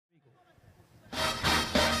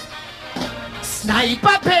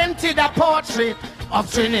Sniper painted a portrait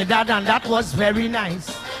of Trinidad, and that was very nice.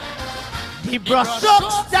 The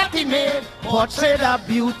brushstrokes that he made portrayed a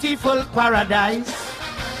beautiful paradise.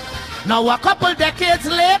 Now a couple decades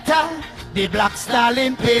later, the Black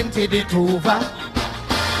Stallion painted it over,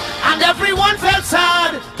 and everyone felt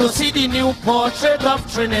sad to see the new portrait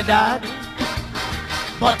of Trinidad.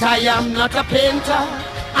 But I am not a painter,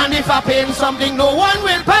 and if I paint something no one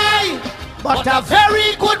will buy. But I'm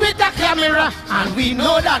very good with a camera, and we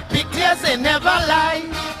know that pictures they never lie.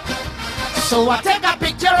 So I take a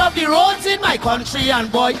picture of the roads in my country,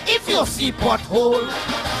 and boy, if you see pothole,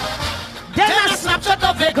 then a snapshot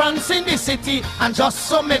of vagrants in the city, and just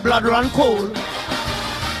so my blood run cold.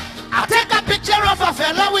 I take a picture of a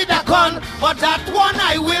fella with a gun, but that one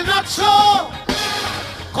I will not show.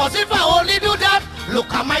 Cause if I only do that, look,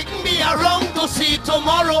 I mightn't be around to see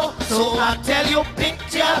tomorrow. So I tell you,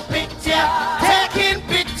 picture, picture, taking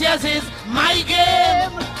pictures is my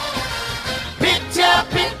game. Picture,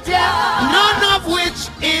 picture, none of which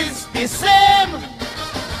is the same.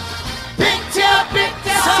 Picture,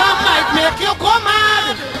 picture, some might make you go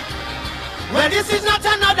mad. Well, this is not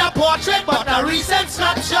another portrait, but a recent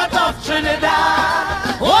snapshot of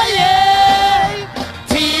Trinidad. Oh yeah,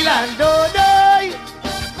 Teal and Dodo.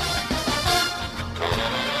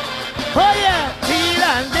 Oh yeah, Teal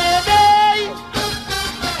and Dodo.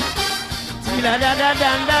 Teal da da da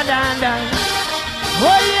da da da.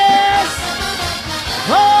 Oh yes.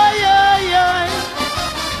 Oh yeah, yeah.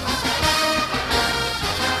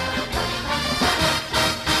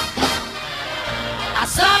 I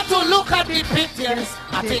start to look at the pictures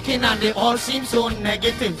I'm taking, and they all seem so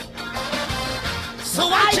negative. So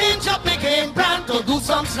I change up the game plan to do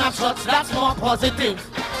some snapshots that's more positive.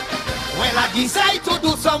 Well, I decide to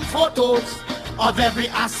do some photos of every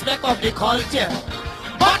aspect of the culture.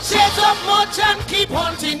 But shades of merchant keep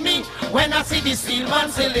haunting me when I see the steel man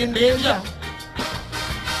still in danger.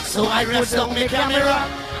 So I rest on my camera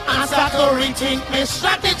and start to rethink my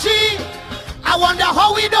strategy. I wonder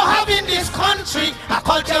how we don't have in this country a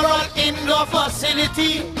cultural indoor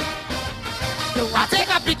facility. I take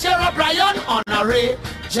a picture of Brian on a ray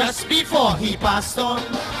just before he passed on,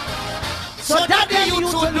 so that they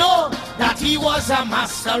used to know that he was a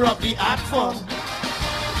master of the art form.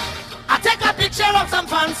 I take a picture of some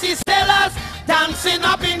fancy sailors dancing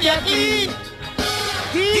up in their glee.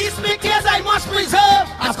 These pictures I must preserve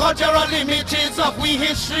as cultural images of we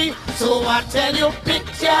history. So I tell you,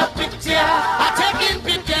 picture, picture, I taking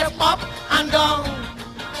pictures up and down.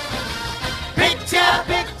 Picture,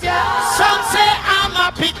 picture, some say I'm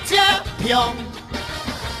a picture young.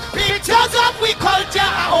 Pictures of we culture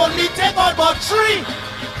I only take out about 3.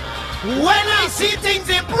 When I see things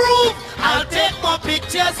improve, I'll take more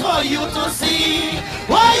pictures for you to see.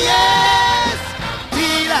 Oh yes,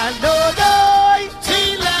 Teal and Dodo,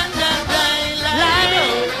 Teal and Dodo,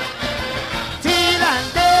 Teal and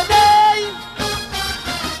Dodo,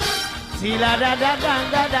 Teal da da da da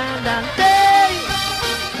da da,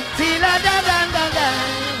 Teal da da da da.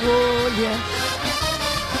 Oh yeah.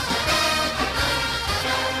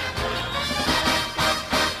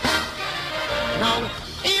 Now,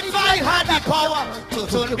 if I had the power to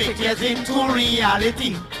turn pictures into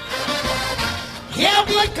reality, here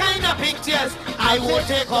what kind of pictures I would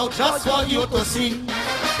take out just for you to see.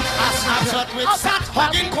 A snapshot with Sat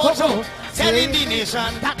hugging Koto, telling the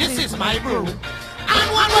nation that this is my bro.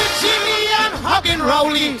 And one with Jimmy and hugging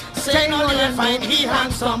Rowley, saying all you find he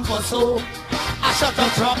handsome for so. A shot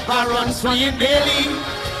of drop runs flying daily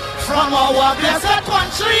from our blessed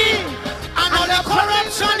country. And all the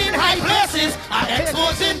corruption in high places are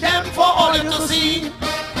exposing them for all you to see.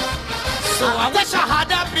 So I wish I had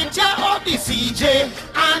a picture of the CJ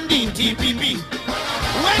and the TPP.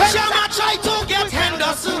 When Shama tried to get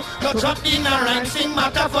Henderson to drop in a ranking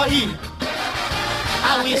matter for him,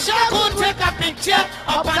 I wish I could take a picture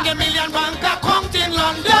up on the Million Bank account in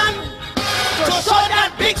London to show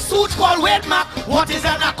that big suit called Wedmark what is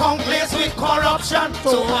an accomplice with corruption.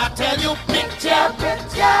 So I tell you, picture,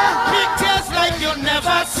 picture, pictures like you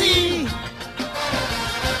never see.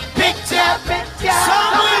 Picture, picture,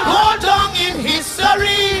 some will go down in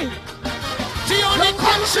history. The only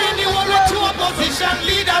country in the world with 2 opposition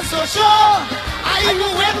leaders so sure. Are you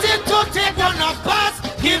waiting to take one of us,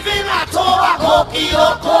 giving a toe a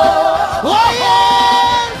Kokioko? Oh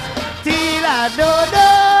yeah!